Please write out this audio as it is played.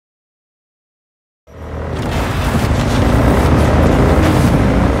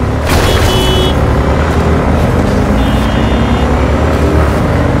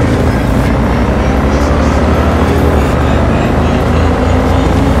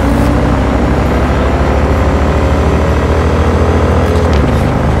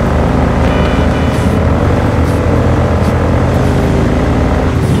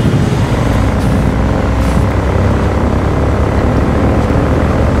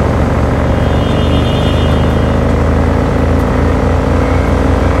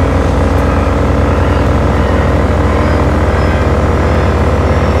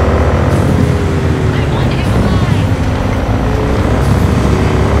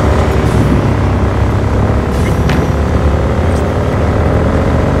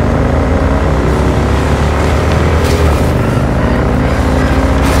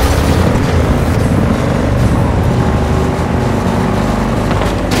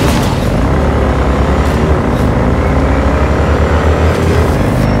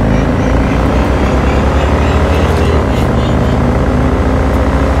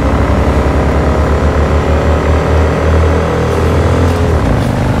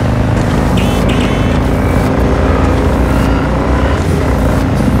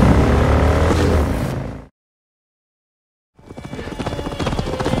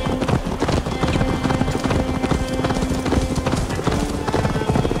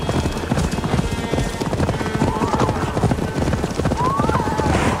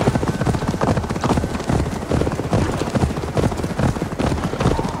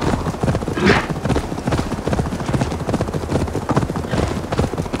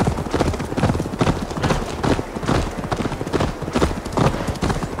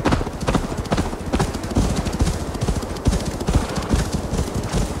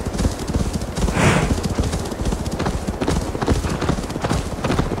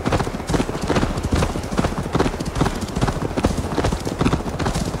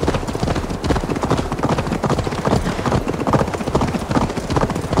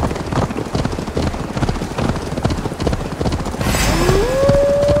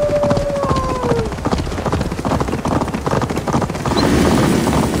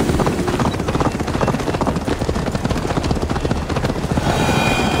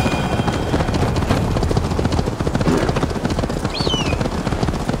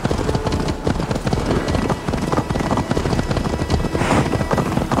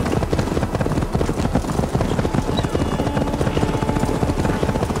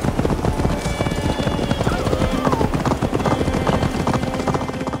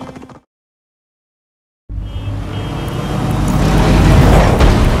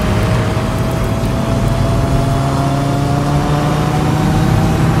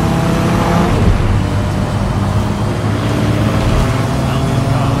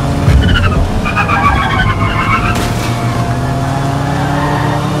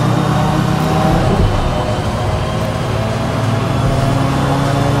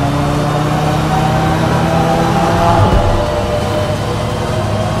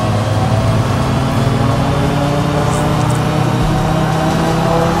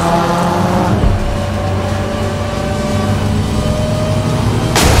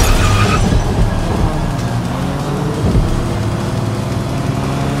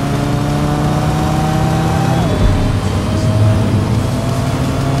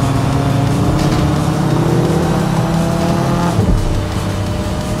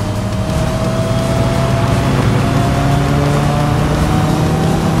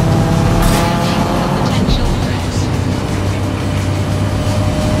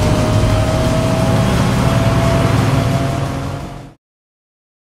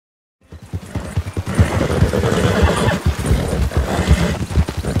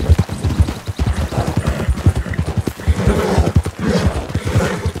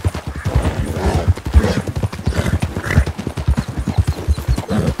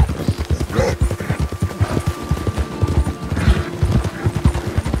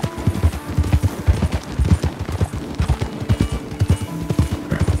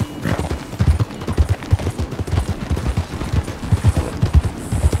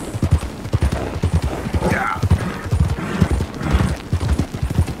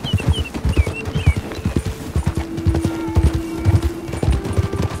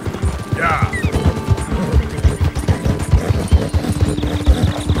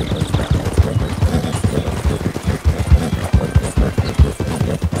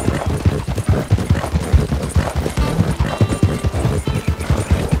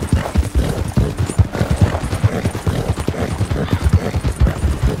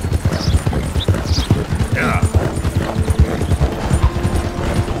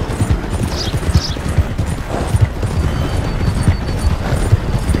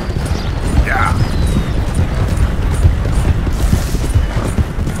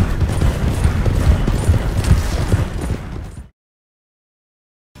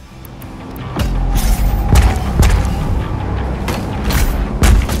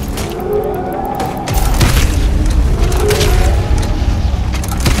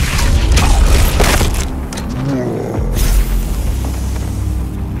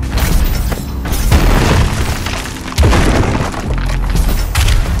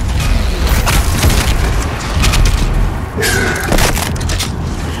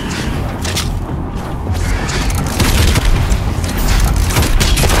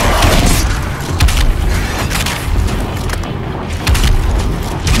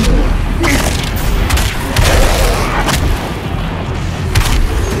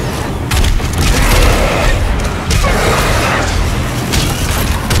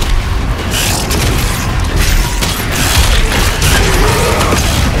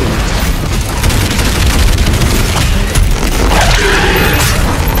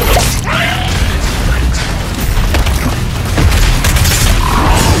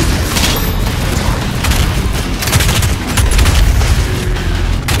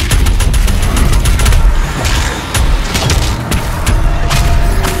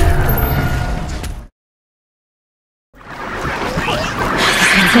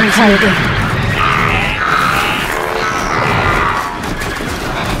Listen quietly.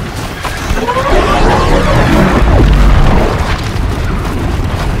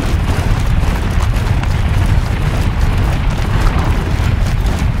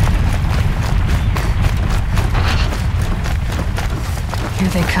 Here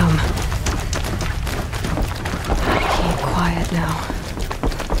they come. Keep quiet now.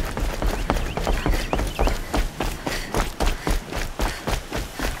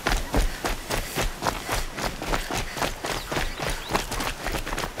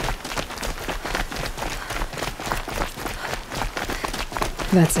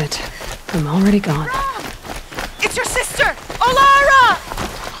 That's it. I'm already gone. Rom! It's your sister! Olara!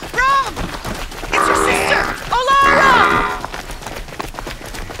 Rom! It's your sister! Olara!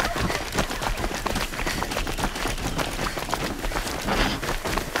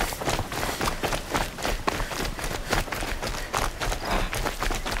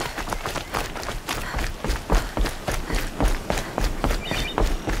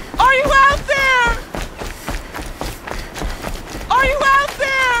 Are you out there? Are you out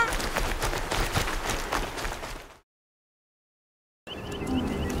there?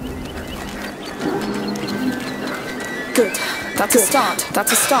 Good. That's a start.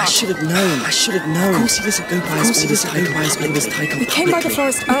 That's a start. I should have known. I should have known. Of course he doesn't go by his title. We came by the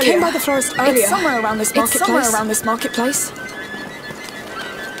forest earlier. We came by the forest earlier. It's somewhere around this marketplace. It's somewhere around this marketplace.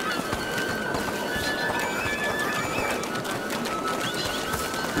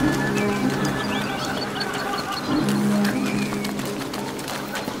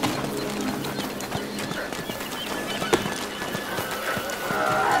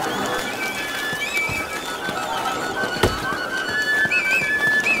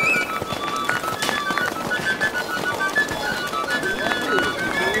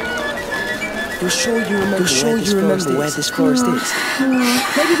 You're sure you remember where this forest is?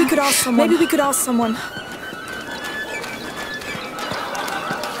 Maybe we could ask someone. Maybe we could ask someone.